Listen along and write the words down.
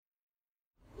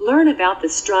Learn about the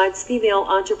strides female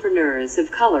entrepreneurs of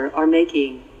color are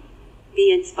making.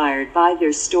 Be inspired by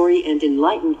their story and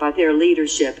enlightened by their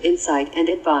leadership, insight, and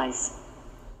advice.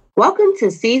 Welcome to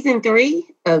Season 3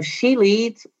 of She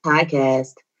Leads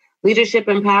podcast, Leadership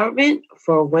Empowerment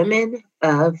for Women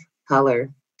of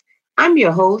Color. I'm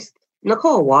your host,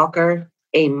 Nicole Walker,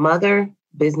 a mother,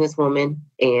 businesswoman,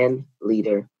 and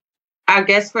leader. Our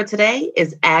guest for today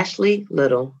is Ashley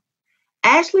Little.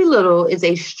 Ashley Little is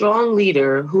a strong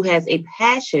leader who has a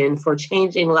passion for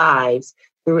changing lives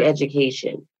through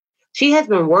education. She has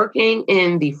been working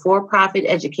in the for-profit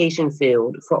education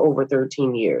field for over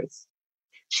 13 years.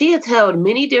 She has held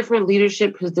many different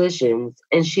leadership positions,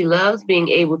 and she loves being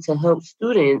able to help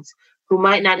students who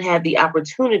might not have the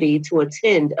opportunity to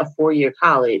attend a four-year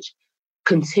college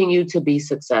continue to be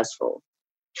successful.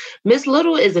 Ms.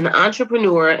 Little is an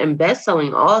entrepreneur and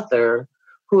best-selling author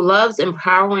who loves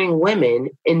empowering women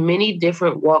in many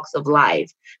different walks of life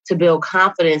to build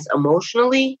confidence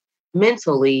emotionally,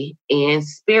 mentally, and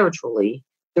spiritually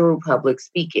through public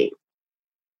speaking.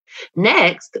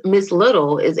 Next, Ms.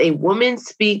 Little is a Women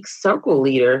Speak Circle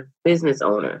leader, business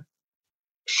owner.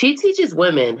 She teaches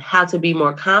women how to be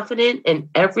more confident in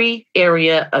every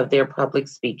area of their public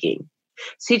speaking.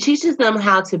 She teaches them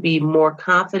how to be more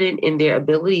confident in their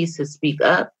abilities to speak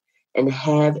up and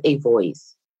have a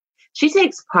voice. She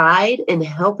takes pride in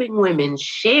helping women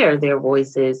share their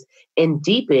voices and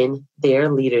deepen their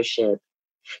leadership.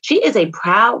 She is a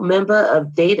proud member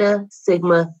of Delta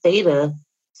Sigma Theta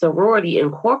Sorority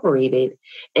Incorporated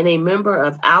and a member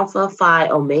of Alpha Phi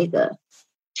Omega.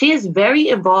 She is very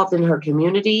involved in her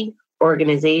community,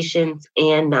 organizations,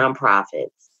 and nonprofits.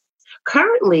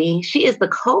 Currently, she is the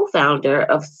co-founder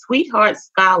of Sweetheart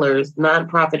Scholars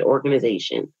nonprofit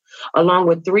organization, along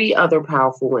with 3 other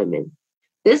powerful women.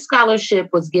 This scholarship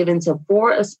was given to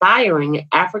 4 aspiring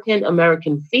African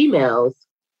American females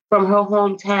from her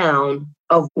hometown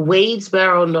of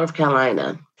Wadesboro, North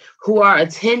Carolina, who are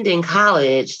attending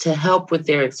college to help with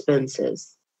their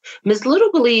expenses. Ms.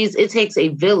 Little believes it takes a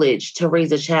village to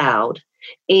raise a child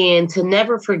and to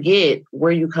never forget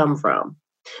where you come from.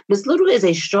 Ms. Little is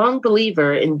a strong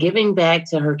believer in giving back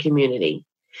to her community.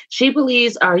 She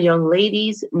believes our young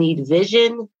ladies need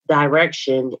vision,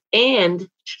 direction, and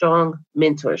strong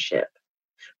mentorship.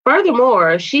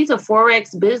 Furthermore, she's a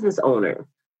Forex business owner,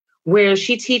 where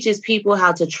she teaches people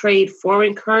how to trade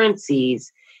foreign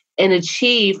currencies and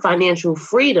achieve financial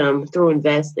freedom through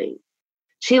investing.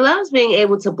 She loves being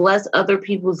able to bless other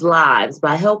people's lives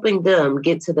by helping them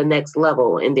get to the next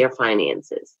level in their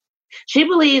finances. She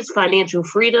believes financial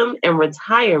freedom and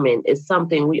retirement is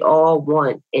something we all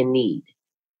want and need.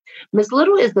 Ms.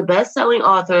 Little is the best-selling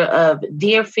author of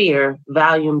Dear Fear,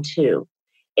 Volume 2,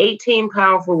 18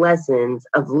 Powerful Lessons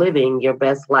of Living Your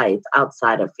Best Life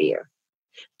Outside of Fear.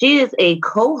 She is a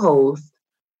co-host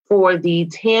for the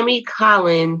Tammy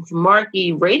Collins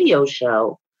Markey radio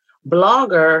show,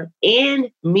 blogger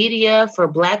and media for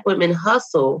Black Women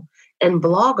Hustle, and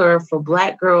blogger for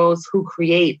Black Girls Who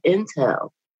Create Intel.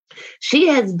 She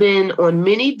has been on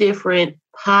many different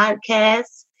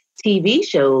podcasts, TV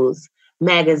shows,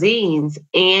 magazines,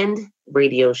 and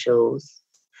radio shows.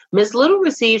 Ms. Little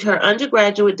received her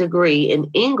undergraduate degree in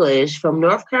English from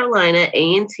North Carolina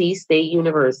A&T State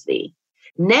University.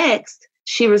 Next,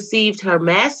 she received her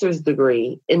master's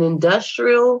degree in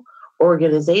industrial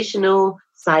organizational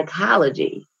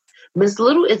psychology. Ms.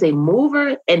 Little is a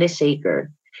mover and a shaker,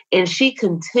 and she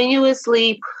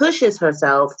continuously pushes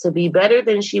herself to be better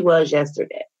than she was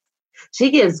yesterday.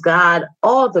 She gives God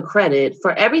all the credit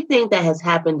for everything that has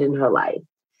happened in her life.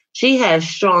 She has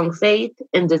strong faith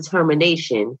and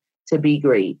determination to be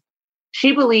great.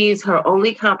 She believes her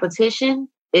only competition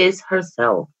is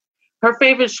herself. Her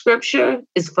favorite scripture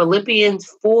is Philippians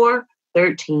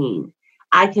 4:13.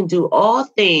 I can do all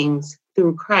things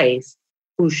through Christ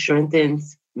who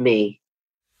strengthens me.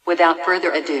 Without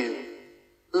further ado,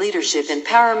 Leadership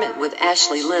Empowerment with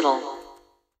Ashley Little.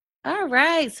 All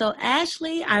right. So,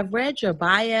 Ashley, I read your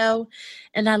bio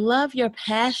and I love your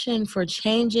passion for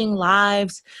changing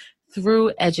lives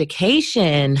through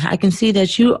education. I can see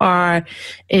that you are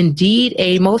indeed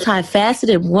a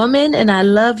multifaceted woman, and I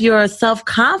love your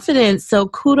self-confidence. So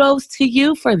kudos to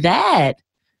you for that.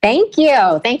 Thank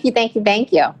you. Thank you. Thank you.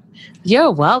 Thank you.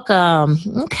 You're welcome.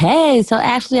 Okay. So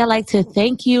Ashley, I'd like to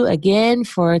thank you again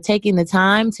for taking the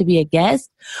time to be a guest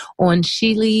on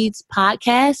She Leads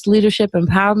podcast, Leadership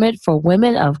Empowerment for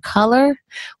Women of Color.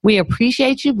 We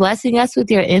appreciate you blessing us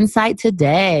with your insight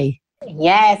today.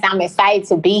 Yes, I'm excited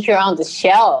to be here on the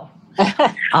show.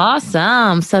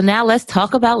 Awesome. So now let's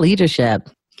talk about leadership.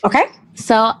 Okay.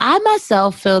 So I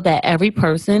myself feel that every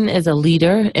person is a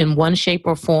leader in one shape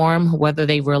or form, whether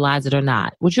they realize it or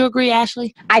not. Would you agree,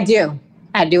 Ashley? I do.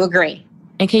 I do agree.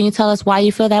 And can you tell us why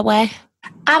you feel that way?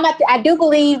 I do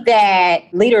believe that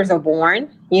leaders are born,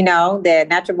 that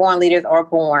natural born leaders are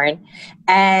born.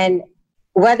 And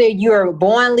whether you're a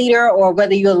born leader or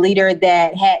whether you're a leader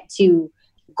that had to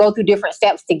go through different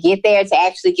steps to get there, to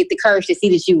actually get the courage to see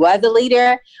that you was a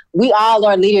leader, we all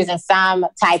are leaders in some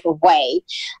type of way.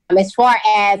 As far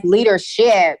as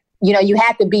leadership, you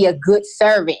have to be a good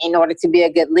servant in order to be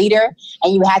a good leader,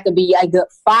 and you have to be a good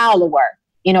follower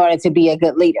in order to be a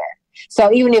good leader.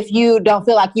 So even if you don't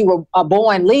feel like you were a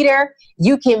born leader,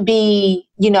 you can be,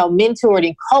 mentored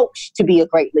and coached to be a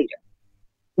great leader.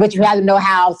 But you have to know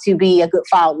how to be a good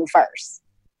follower first.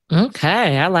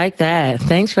 Okay, I like that.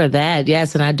 Thanks for that.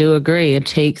 Yes, and I do agree. It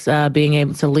takes being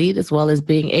able to lead as well as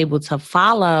being able to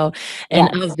follow. And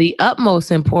Yes. of the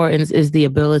utmost importance is the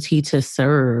ability to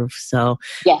serve. So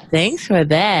Yes. thanks for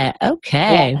that.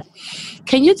 Okay. Yes.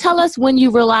 Can you tell us when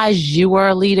you realized you were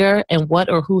a leader and what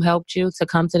or who helped you to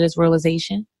come to this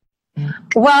realization?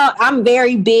 Well, I'm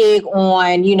very big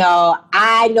on,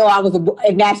 I know I was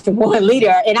a natural born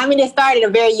leader. And it started at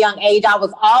a very young age. I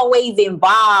was always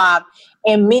involved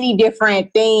in many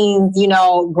different things,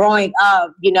 growing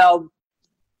up,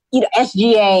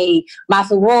 SGA, my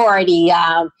sorority,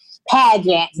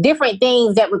 pageants, different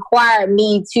things that required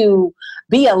me to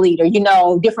be a leader,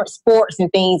 different sports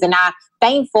and things. And I'm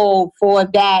thankful for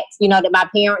that, that my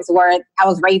parents I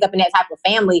was raised up in that type of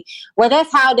family where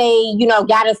that's how they,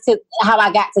 got us to how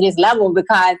I got to this level,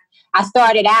 because I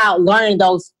started out learning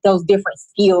those different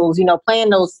skills,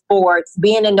 playing those sports,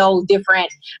 being in those different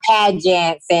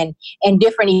pageants and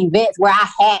different events where I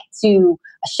had to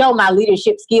show my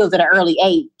leadership skills at an early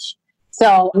age.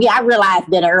 So, I realized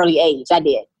that at an early age, I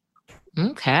did.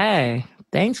 Okay.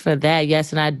 Thanks for that.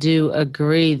 Yes, and I do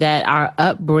agree that our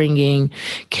upbringing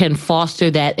can foster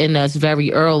that in us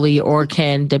very early, or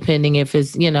can, depending if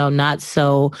it's, not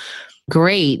so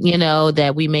great,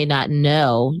 that we may not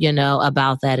know,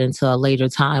 about that until a later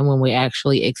time when we're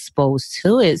actually exposed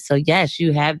to it. So yes,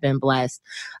 you have been blessed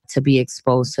to be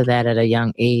exposed to that at a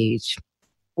young age.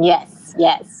 Yes,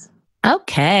 yes.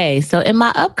 Okay, so in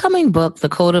my upcoming book, The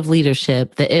Code of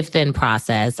Leadership, The If Then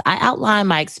Process, I outline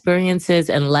my experiences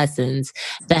and lessons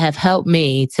that have helped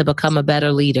me to become a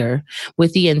better leader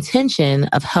with the intention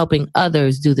of helping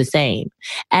others do the same.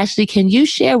 Ashley, can you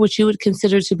share what you would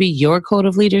consider to be your code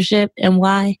of leadership and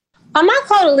why? My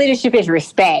code of leadership is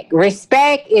respect.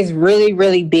 Respect is really,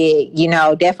 really big,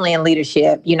 definitely in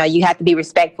leadership. You have to be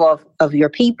respectful of your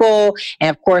people. And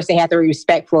of course, they have to be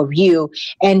respectful of you.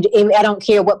 And I don't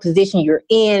care what position you're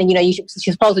in, you're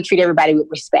supposed to treat everybody with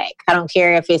respect. I don't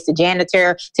care if it's the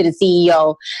janitor to the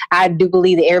CEO. I do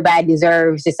believe that everybody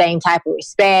deserves the same type of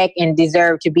respect and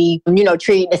deserve to be,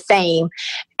 treated the same.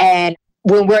 And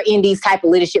when we're in these type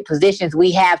of leadership positions,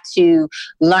 we have to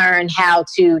learn how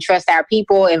to trust our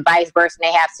people, and vice versa.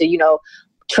 They have to,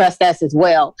 trust us as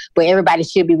well. But everybody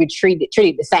should be treated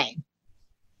the same.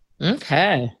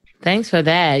 Okay. Thanks for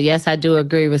that. Yes, I do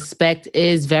agree. Respect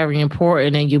is very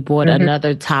important. And you brought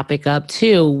another topic up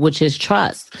too, which is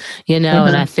trust, and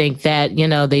I think that,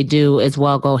 they do as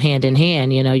well go hand in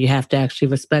hand. You have to actually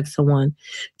respect someone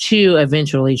to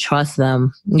eventually trust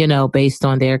them, based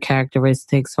on their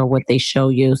characteristics or what they show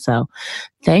you. So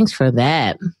thanks for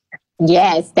that.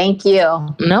 Yes, thank you.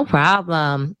 No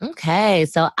problem. Okay.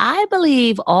 So I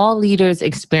believe all leaders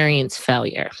experience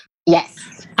failure.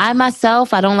 Yes. I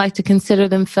myself, I don't like to consider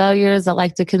them failures. I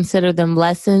like to consider them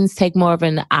lessons, take more of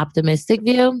an optimistic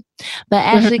view. But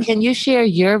Ashley, can you share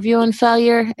your view on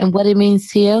failure and what it means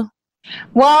to you?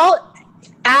 Well,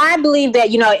 I believe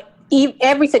that,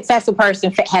 every successful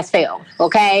person has failed.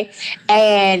 Okay.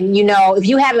 And, if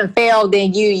you haven't failed,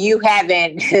 then you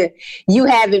haven't, you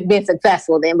haven't been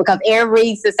successful then, because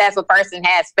every successful person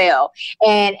has failed.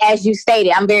 And as you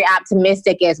stated, I'm very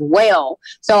optimistic as well.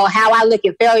 So how I look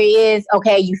at failure is,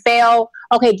 okay, you fail.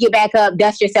 Okay. Get back up,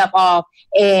 dust yourself off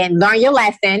and learn your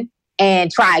lesson and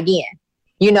try again.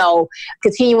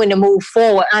 Continuing to move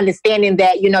forward, understanding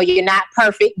that, you're not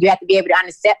perfect. You have to be able to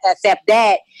accept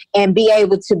that and be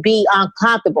able to be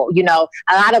uncomfortable.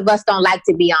 A lot of us don't like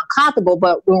to be uncomfortable,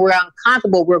 but when we're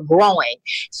uncomfortable, we're growing.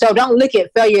 So don't look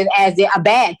at failure as a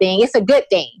bad thing. It's a good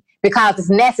thing, because it's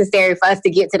necessary for us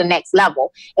to get to the next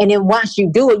level. And then once you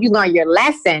do it, you learn your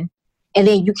lesson, and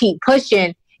then you keep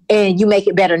pushing and you make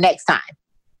it better next time.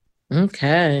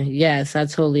 Okay. Yes, I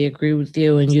totally agree with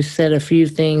you. And you said a few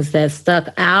things that stuck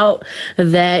out,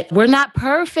 that we're not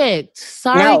perfect.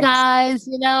 Sorry, guys.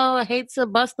 I hate to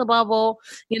bust the bubble.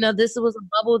 This was a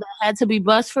bubble that had to be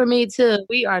bust for me too.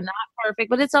 We are not perfect,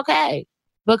 but it's okay.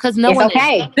 Because no It's one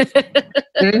okay. is.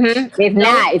 It's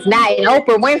not. It's not. And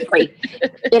Oprah Winfrey.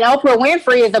 And Oprah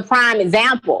Winfrey is a prime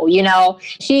example.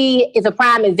 She is a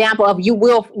prime example of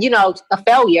a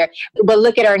failure. But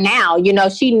look at her now.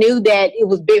 She knew that it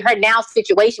was big. Her now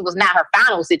situation was not her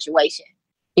final situation.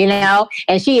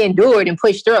 And she endured and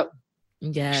pushed through.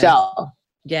 Yes. So.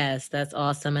 Yes, that's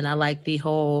awesome. And I like the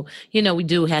whole, we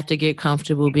do have to get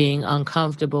comfortable being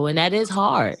uncomfortable. And that is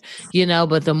hard,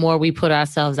 but the more we put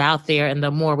ourselves out there and the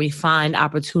more we find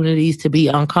opportunities to be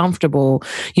uncomfortable,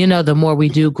 the more we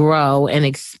do grow and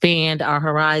expand our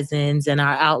horizons and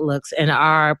our outlooks and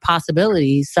our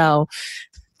possibilities. So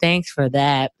thanks for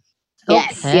that.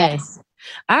 Yes, okay. Yes.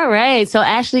 All right. So,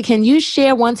 Ashley, can you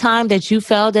share one time that you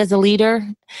failed as a leader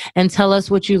and tell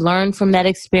us what you learned from that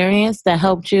experience that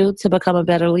helped you to become a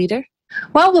better leader?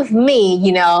 Well, with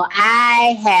me,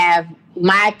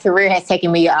 my career has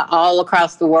taken me all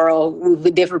across the world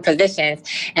with different positions.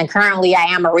 And currently I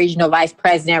am a regional vice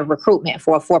president of recruitment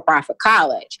for a for-profit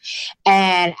college.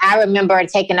 And I remember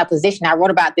taking a position, I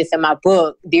wrote about this in my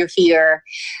book, Dear Fear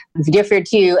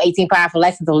 2, 18 Powerful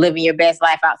Lessons of Living Your Best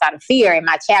Life Outside of Fear. And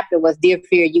my chapter was Dear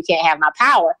Fear, You Can't Have My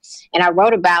Power. And I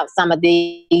wrote about some of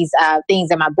these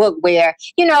things in my book where,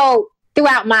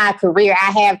 throughout my career,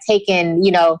 I have taken,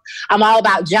 I'm all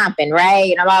about jumping, right?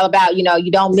 And I'm all about,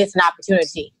 you don't miss an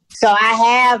opportunity. So I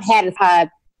have had a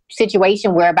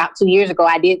situation where about 2 years ago,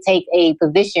 I did take a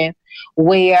position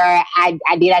where I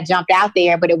jumped out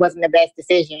there, but it wasn't the best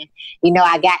decision.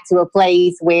 I got to a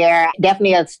place where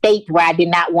definitely a state where I did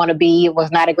not want to be. It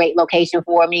was not a great location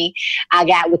for me. I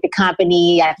got with the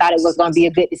company. I thought it was going to be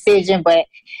a good decision, but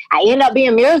I ended up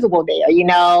being miserable there.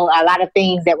 A lot of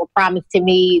things that were promised to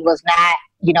me was not,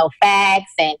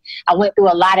 facts. And I went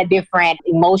through a lot of different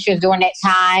emotions during that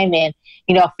time and,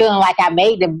 feeling like I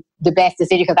made the best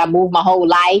decision because I moved my whole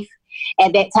life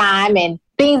at that time and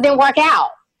things didn't work out.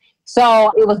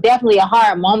 So it was definitely a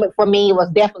hard moment for me. It was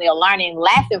definitely a learning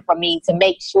lesson for me to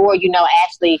make sure,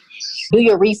 Ashley, do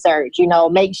your research,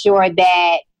 make sure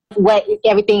that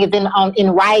everything is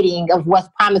in writing of what's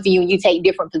promised to you when you take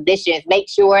different positions. Make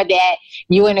sure that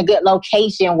you're in a good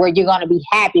location where you're going to be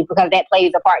happy because that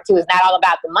plays a part too. It's not all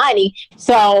about the money.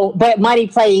 So, but money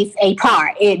plays a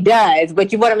part. It does.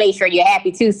 But you want to make sure you're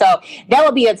happy too. So that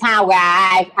would be a time where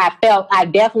I felt I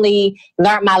definitely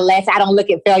learned my lesson. I don't look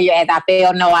at failure as I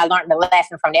failed. No, I learned the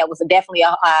lesson from that. It was definitely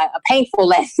a painful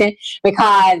lesson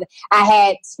because I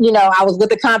had, I was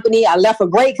with a company. I left a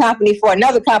great company for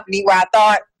another company where I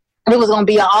thought it was going to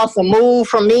be an awesome move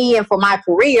for me and for my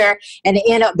career, and it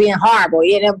ended up being horrible.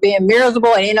 It ended up being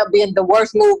miserable. It ended up being the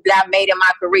worst move that I made in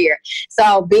my career.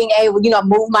 So being able,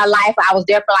 move my life, I was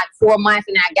there for like 4 months,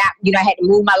 and I got, I had to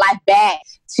move my life back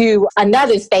to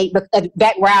another state,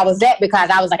 back where I was at, because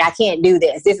I was like, I can't do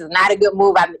this. This is not a good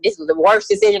move. This was the worst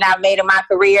decision I've made in my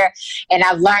career. And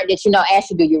I've learned that,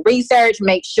 as you do your research,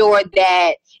 make sure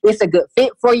that it's a good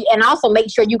fit for you. And also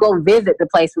make sure you go visit the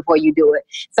place before you do it.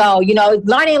 So,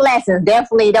 learning lessons,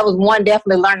 definitely, that was one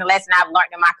definitely learning lesson I've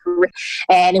learned in my career.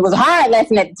 And it was a hard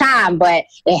lesson at the time, but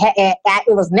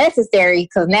it was necessary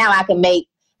because now I can make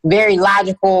very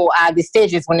logical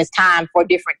decisions when it's time for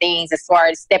different things as far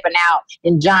as stepping out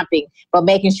and jumping, but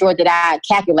making sure that I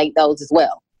calculate those as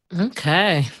well.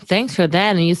 Okay. Thanks for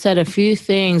that. And you said a few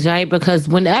things, right? Because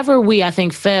whenever we, I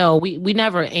think, fail, we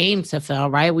never aim to fail,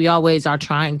 right? We always are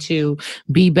trying to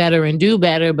be better and do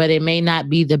better, but it may not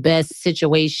be the best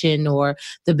situation or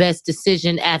the best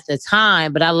decision at the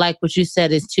time. But I like what you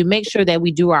said is to make sure that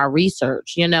we do our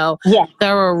research,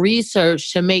 thorough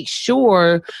research to make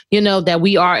sure, that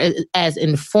we are as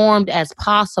informed as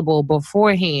possible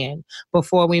beforehand,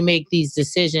 before we make these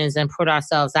decisions and put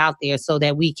ourselves out there so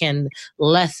that we can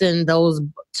lessen those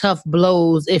tough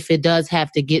blows if it does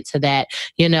have to get to that,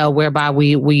 whereby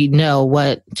we know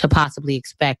what to possibly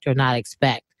expect or not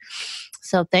expect.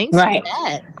 So thanks for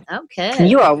that. Okay.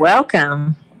 You are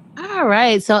welcome. All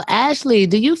right. So Ashley,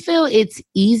 do you feel it's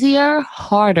easier,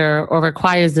 harder, or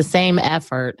requires the same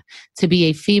effort to be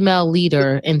a female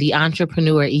leader in the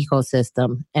entrepreneur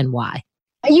ecosystem, and why?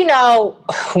 I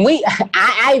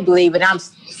believe, and I'm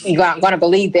going to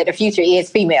believe that the future is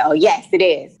female. Yes, it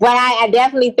is. But I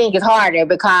definitely think it's harder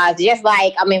because just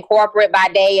like I'm in corporate by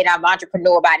day and I'm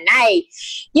entrepreneur by night,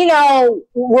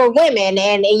 we're women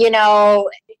and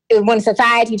when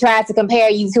society tries to compare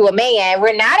you to a man,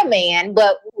 we're not a man,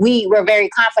 but we're very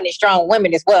confident, strong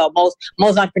women as well.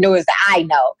 Most entrepreneurs that I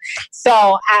know.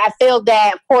 So I feel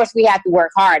that, of course, we have to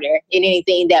work harder in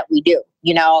anything that we do.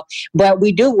 but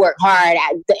we do work hard.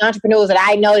 The entrepreneurs that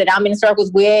I know that I'm in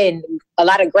circles with, and a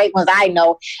lot of great ones I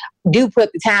know, do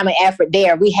put the time and effort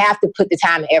there. We have to put the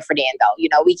time and effort in,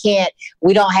 though.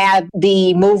 We don't have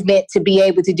the movement to be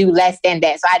able to do less than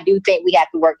that. So I do think we have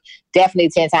to work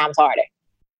definitely 10 times harder.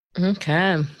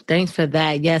 Okay. Thanks for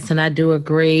that. Yes. And I do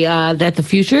agree that the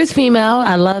future is female.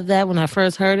 I love that. When I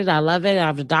first heard it, I love it.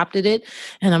 I've adopted it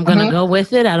and I'm going to go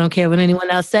with it. I don't care what anyone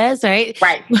else says. Right.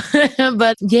 Right.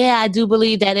 But yeah, I do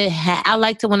believe that I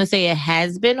like to want to say it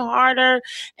has been harder,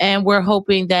 and we're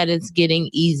hoping that it's getting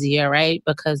easier. Right.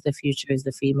 Because the future is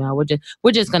the female.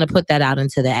 We're just going to put that out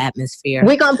into the atmosphere.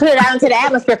 We're going to put it out into the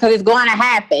atmosphere because it's going to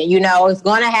happen. It's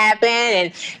going to happen.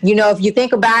 And, if you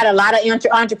think about it, a lot of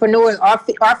entrepreneurs are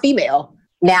female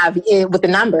now with the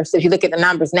numbers. If you look at the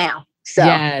numbers now. So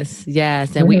yes.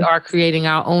 And we are creating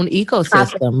our own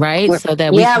ecosystem, right? So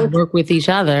that we can work with each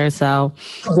other. So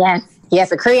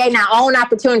yes. So creating our own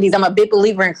opportunities. I'm a big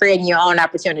believer in creating your own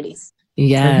opportunities.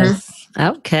 Yes.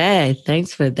 Okay.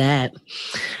 Thanks for that.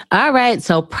 All right.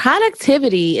 So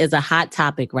productivity is a hot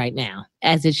topic right now,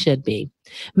 as it should be.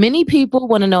 Many people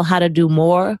want to know how to do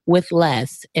more with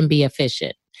less and be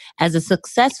efficient. As a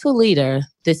successful leader,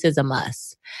 this is a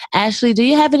must. Ashley, do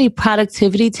you have any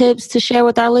productivity tips to share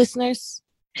with our listeners?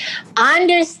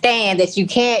 Understand that you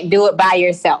can't do it by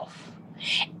yourself.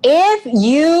 If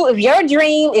your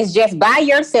dream is just by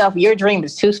yourself, your dream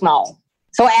is too small.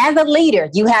 So as a leader,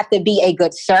 you have to be a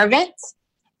good servant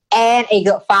and a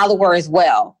good follower as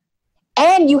well.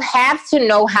 And you have to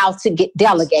know how to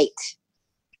delegate.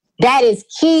 That is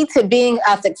key to being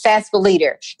a successful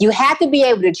leader. You have to be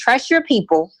able to trust your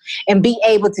people and be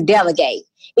able to delegate.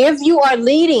 If you are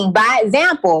leading by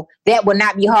example, that will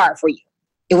not be hard for you.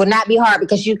 It will not be hard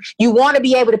because you want to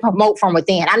be able to promote from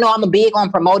within. I know I'm a big on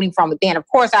promoting from within. Of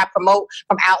course, I promote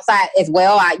from outside as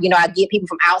well. I get people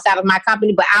from outside of my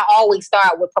company, but I always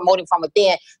start with promoting from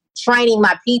within, training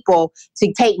my people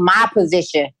to take my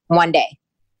position one day.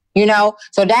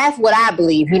 So that's what I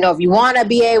believe. If you want to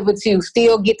be able to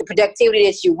still get the productivity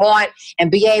that you want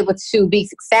and be able to be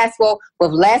successful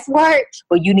with less work,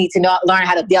 well, you need to learn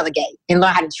how to delegate and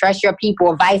learn how to trust your people,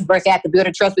 and vice versa. Have to build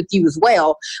a trust with you as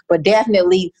well. But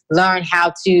definitely learn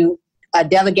how to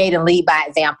delegate and lead by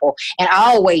example, and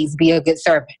always be a good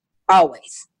servant.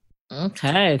 Always.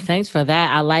 Okay, thanks for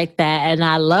that. I like that. And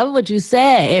I love what you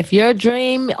said. If your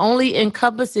dream only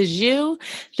encompasses you,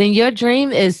 then your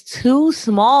dream is too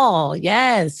small.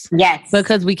 Yes.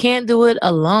 Because we can't do it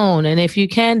alone. And if you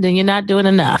can, then you're not doing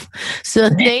enough. So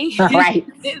thank you.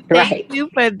 Thank you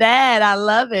for that. I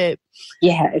love it.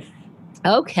 Yes.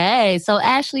 Okay. So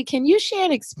Ashley, can you share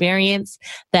an experience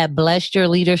that blessed your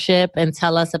leadership and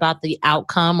tell us about the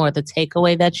outcome or the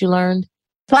takeaway that you learned?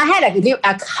 So I had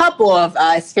a couple of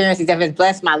experiences that has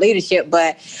blessed my leadership,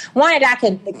 but one that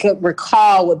I could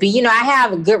recall would be, I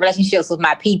have good relationships with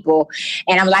my people.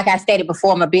 And like I stated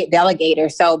before, I'm a big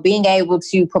delegator. So being able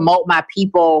to promote my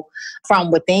people from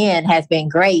within has been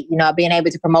great. Being able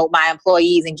to promote my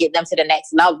employees and get them to the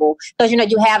next level. Because,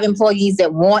 you have employees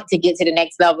that want to get to the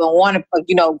next level and want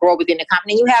to, grow within the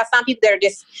company. You have some people that are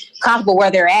just comfortable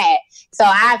where they're at. So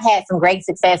I've had some great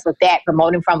success with that,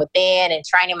 promoting from within and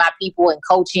training my people and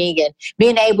coaching and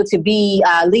being able to be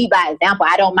lead by example.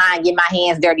 I don't mind getting my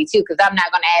hands dirty too, because I'm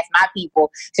not going to ask my people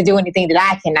to do anything that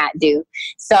I cannot do.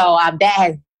 So that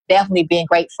has definitely been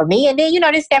great for me. And then,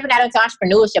 just stepping out into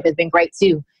entrepreneurship has been great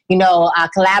too.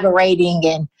 Collaborating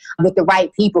and with the right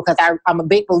people, because I'm a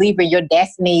big believer in your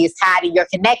destiny is tied in your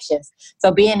connections. So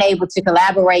being able to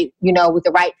collaborate, with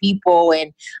the right people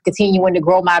and continuing to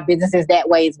grow my businesses that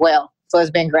way as well. So it's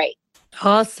been great.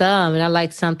 Awesome. And I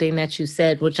like something that you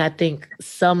said, which I think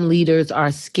some leaders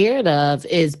are scared of,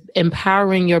 is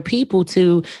empowering your people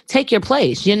to take your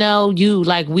place.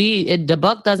 The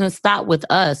buck doesn't stop with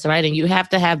us, right? And you have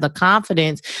to have the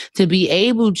confidence to be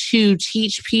able to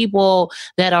teach people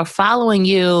that are following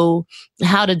you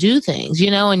how to do things,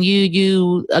 and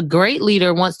a great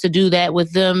leader wants to do that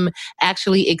with them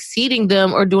actually exceeding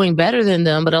them or doing better than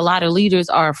them. But a lot of leaders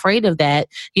are afraid of that,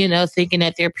 thinking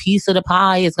that their piece of the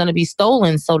pie is going to be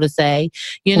stolen, so to say,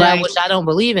 right. Which I don't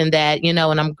believe in that,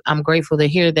 and I'm grateful to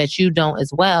hear that you don't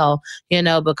as well,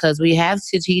 because we have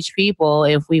to teach people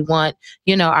if we want,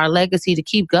 our legacy to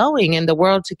keep going and the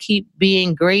world to keep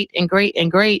being great and great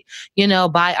and great,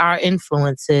 by our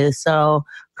influences. So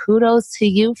kudos to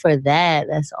you for that.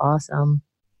 That's awesome.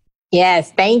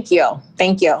 Yes. Thank you.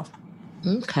 Thank you.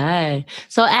 Okay.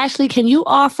 So Ashley, can you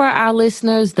offer our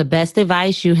listeners the best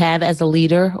advice you have as a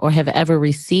leader or have ever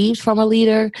received from a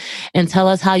leader, and tell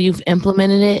us how you've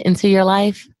implemented it into your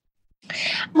life?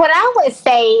 What I would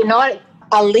say,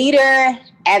 A leader,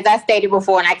 as I stated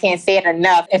before, and I can't say it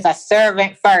enough, is a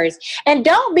servant first. And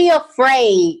don't be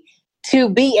afraid to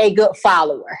be a good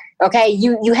follower. Okay,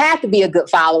 you have to be a good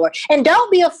follower, and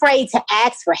don't be afraid to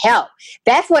ask for help.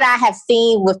 That's what I have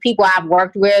seen with people I've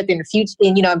worked with in the future,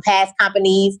 in past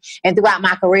companies and throughout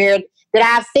my career. That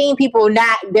I've seen people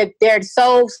that they're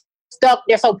so stuck,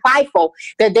 they're so prideful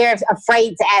that they're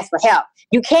afraid to ask for help.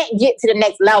 You can't get to the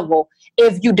next level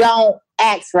if you don't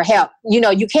ask for help. You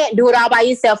can't do it all by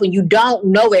yourself and you don't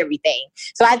know everything.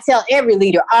 So I tell every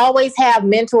leader, always have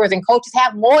mentors and coaches,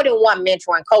 have more than one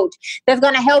mentor and coach that's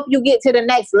going to help you get to the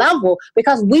next level,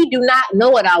 because we do not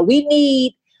know it all. We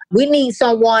need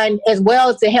someone as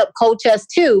well to help coach us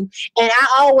too. And I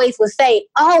always would say,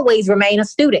 always remain a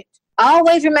student.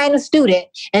 Always remain a student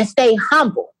and stay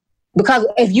humble. Because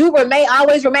if you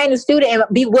always remain a student and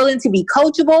be willing to be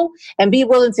coachable and be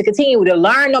willing to continue to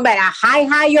learn, no matter how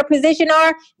high your position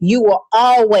are, you will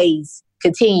always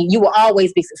continue. You will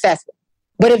always be successful.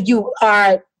 But if you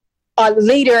are a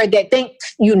leader that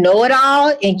thinks you know it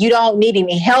all and you don't need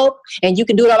any help and you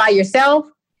can do it all by yourself,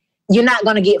 you're not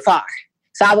going to get far.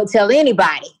 So I would tell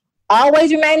anybody,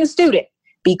 always remain a student,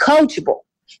 be coachable,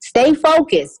 stay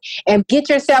focused, and get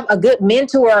yourself a good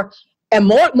mentor, and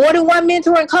more than one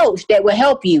mentor and coach that will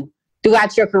help you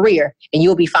throughout your career, and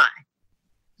you'll be fine.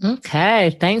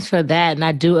 Okay, thanks for that. And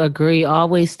I do agree.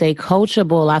 Always stay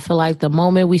coachable. I feel like the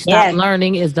moment we stop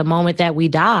learning is the moment that we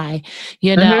die,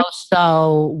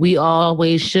 So we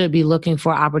always should be looking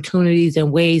for opportunities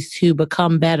and ways to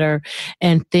become better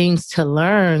and things to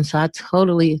learn. So I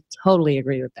totally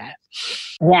agree with that.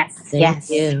 Yes, Thank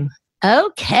you.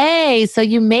 Okay, so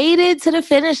you made it to the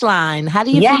finish line. How do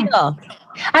you feel?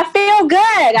 I feel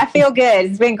good.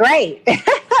 It's been great.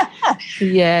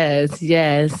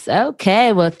 Yes.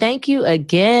 Okay. Well, thank you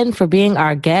again for being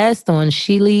our guest on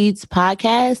She Leads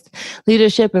podcast,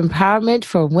 Leadership Empowerment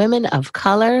for Women of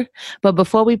Color. But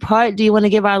before we part, do you want to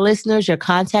give our listeners your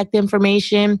contact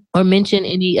information or mention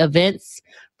any events,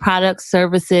 products,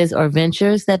 services, or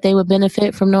ventures that they would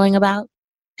benefit from knowing about?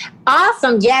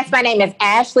 Awesome. Yes, my name is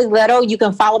Ashley Little. You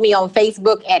can follow me on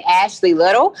Facebook at Ashley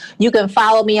Little. You can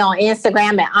follow me on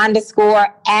Instagram at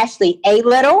 _Ashley A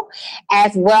Little,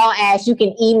 as well as you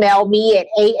can email me at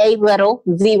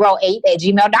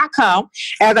aalittle08@gmail.com.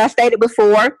 As I stated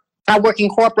before, I work in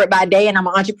corporate by day and I'm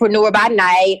an entrepreneur by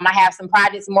night. I have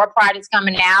more projects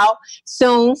coming out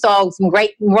soon. So some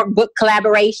great more book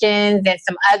collaborations and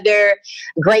some other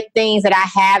great things that I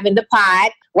have in the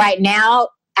pod. Right now,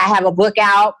 I have a book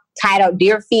out titled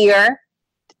Dear Fear,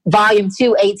 Volume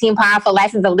 2, 18 Powerful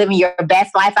Lessons of Living Your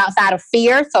Best Life Outside of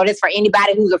Fear. So this for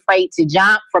anybody who's afraid to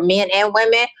jump, for men and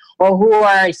women, or who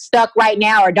are stuck right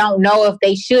now or don't know if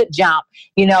they should jump.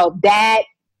 That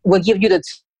will give you the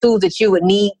tools that you would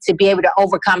need to be able to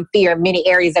overcome fear in many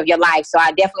areas of your life. So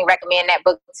I definitely recommend that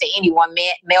book to anyone,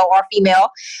 male or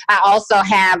female. I also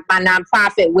have my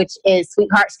nonprofit, which is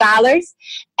Sweetheart Scholars.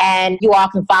 And you all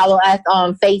can follow us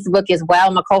on Facebook as well.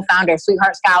 I'm a co-founder of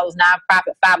Sweetheart Scholars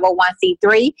nonprofit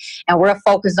 501c3. And we're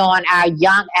focused on our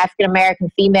young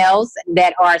African-American females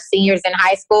that are seniors in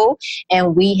high school.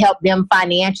 And we help them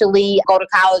financially go to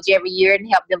college every year and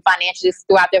help them financially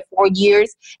throughout their 4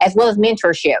 years, as well as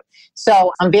mentorship.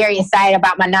 So I'm very excited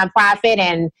about my nonprofit,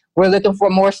 and we're looking for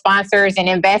more sponsors and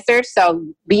investors. So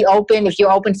be open. If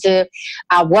you're open to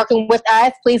working with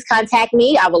us, please contact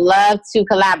me. I would love to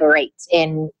collaborate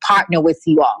and partner with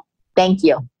you all. Thank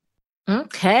you.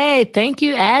 Okay. Thank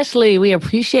you, Ashley. We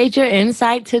appreciate your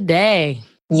insight today.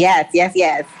 Yes.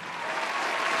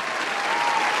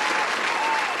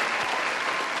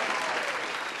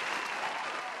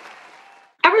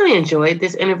 I really enjoyed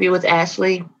this interview with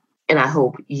Ashley, and I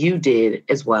hope you did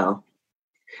as well.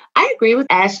 I agree with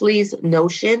Ashley's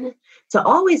notion to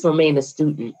always remain a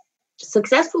student.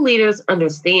 Successful leaders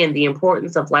understand the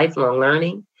importance of lifelong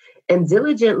learning and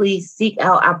diligently seek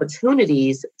out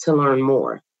opportunities to learn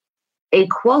more. A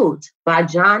quote by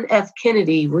John F.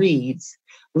 Kennedy reads,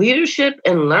 "Leadership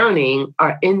and learning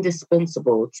are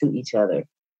indispensable to each other."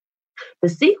 The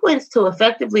sequence to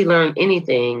effectively learn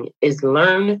anything is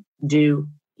learn, do,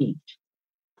 teach.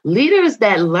 Leaders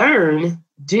that learn,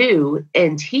 do,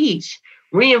 and teach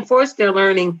reinforce their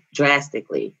learning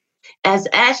drastically. As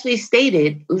Ashley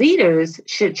stated, leaders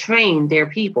should train their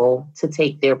people to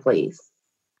take their place.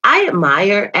 I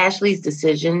admire Ashley's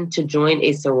decision to join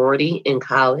a sorority in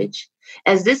college,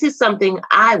 as this is something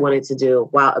I wanted to do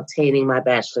while obtaining my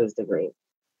bachelor's degree.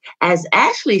 As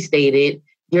Ashley stated,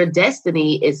 your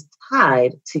destiny is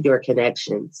tied to your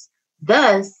connections.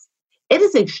 Thus, it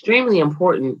is extremely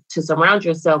important to surround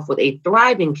yourself with a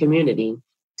thriving community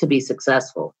to be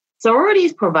successful.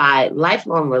 Sororities provide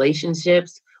lifelong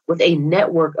relationships with a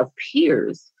network of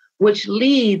peers, which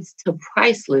leads to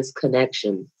priceless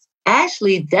connections.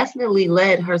 Ashley definitely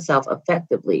led herself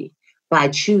effectively by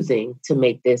choosing to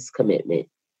make this commitment.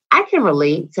 I can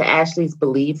relate to Ashley's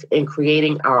belief in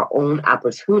creating our own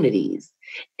opportunities,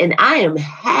 and I am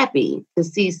happy to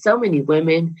see so many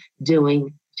women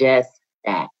doing just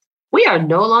that. We are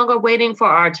no longer waiting for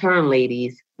our turn,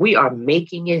 ladies. We are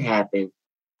making it happen.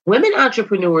 Women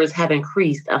entrepreneurs have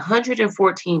increased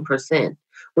 114%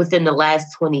 within the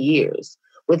last 20 years,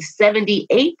 with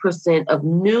 78% of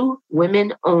new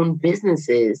women-owned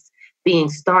businesses being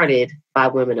started by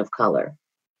women of color.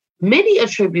 Many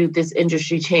attribute this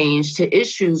industry change to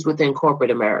issues within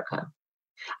corporate America.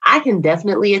 I can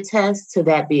definitely attest to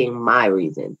that being my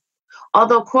reason.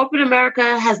 Although corporate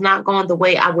America has not gone the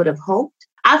way I would have hoped,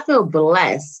 I feel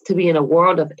blessed to be in a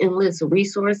world of endless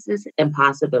resources and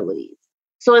possibilities.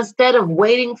 So instead of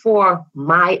waiting for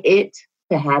my it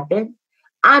to happen,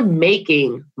 I'm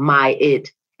making my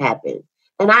it happen.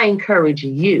 And I encourage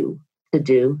you to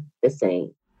do the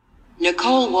same.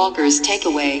 Nicole Walker's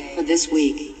takeaway for this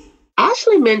week.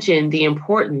 Ashley mentioned the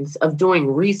importance of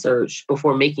doing research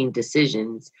before making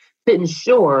decisions to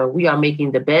ensure we are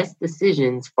making the best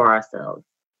decisions for ourselves.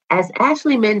 As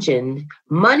Ashley mentioned,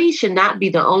 money should not be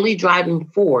the only driving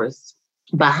force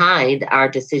behind our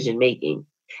decision making,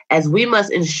 as we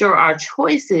must ensure our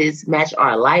choices match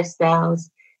our lifestyles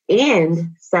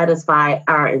and satisfy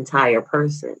our entire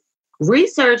person.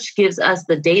 Research gives us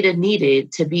the data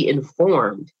needed to be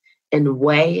informed and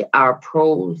weigh our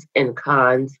pros and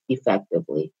cons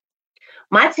effectively.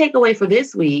 My takeaway for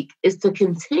this week is to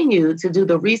continue to do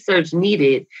the research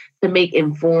needed to make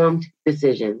informed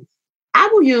decisions. I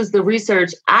will use the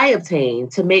research I obtain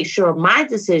to make sure my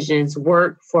decisions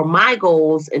work for my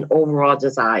goals and overall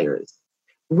desires.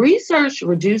 Research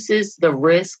reduces the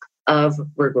risk of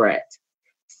regret.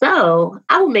 So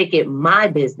I will make it my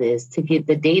business to get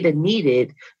the data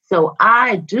needed so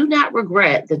I do not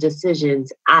regret the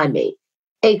decisions I make.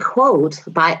 A quote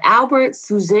by Albert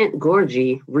Suzette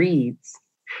Gorgie reads,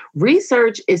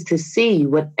 "Research is to see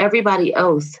what everybody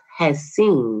else has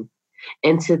seen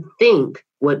and to think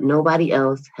what nobody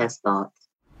else has thought."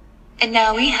 And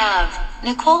now we have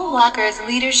Nicole Walker's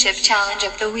Leadership Challenge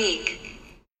of the Week.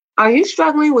 Are you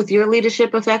struggling with your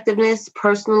leadership effectiveness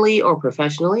personally or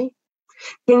professionally?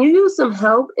 Can you use some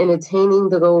help in attaining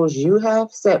the goals you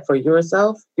have set for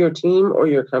yourself, your team, or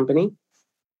your company?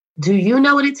 Do you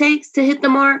know what it takes to hit the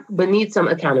mark, but need some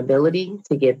accountability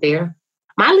to get there?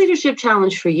 My leadership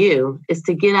challenge for you is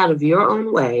to get out of your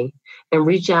own way and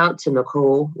reach out to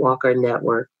Nicole Walker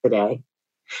Network today.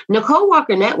 Nicole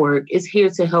Walker Network is here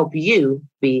to help you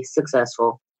be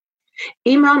successful.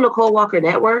 Email Nicole Walker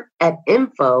Network at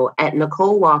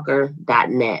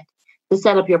info@NicoleWalker.net to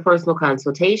set up your personal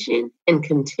consultation and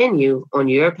continue on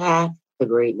your path to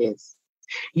greatness.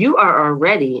 You are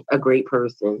already a great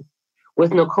person.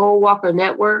 With Nicole Walker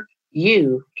Network,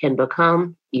 you can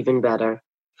become even better.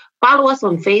 Follow us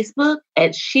on Facebook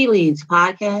at She Leads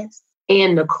Podcast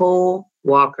and Nicole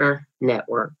Walker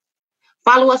Network.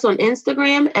 Follow us on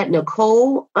Instagram at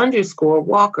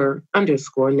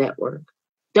Nicole_Walker_Network.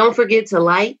 Don't forget to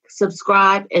like,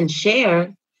 subscribe, and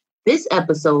share this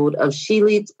episode of She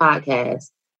Leads Podcast,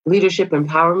 Leadership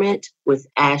Empowerment with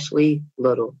Ashley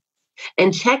Little.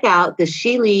 And check out the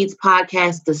She Leads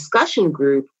Podcast discussion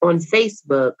group on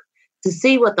Facebook to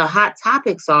see what the hot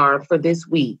topics are for this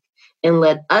week and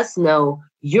let us know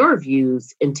your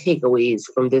views and takeaways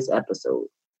from this episode.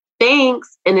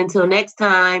 Thanks, and until next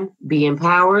time, be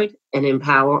empowered and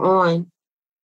empower on.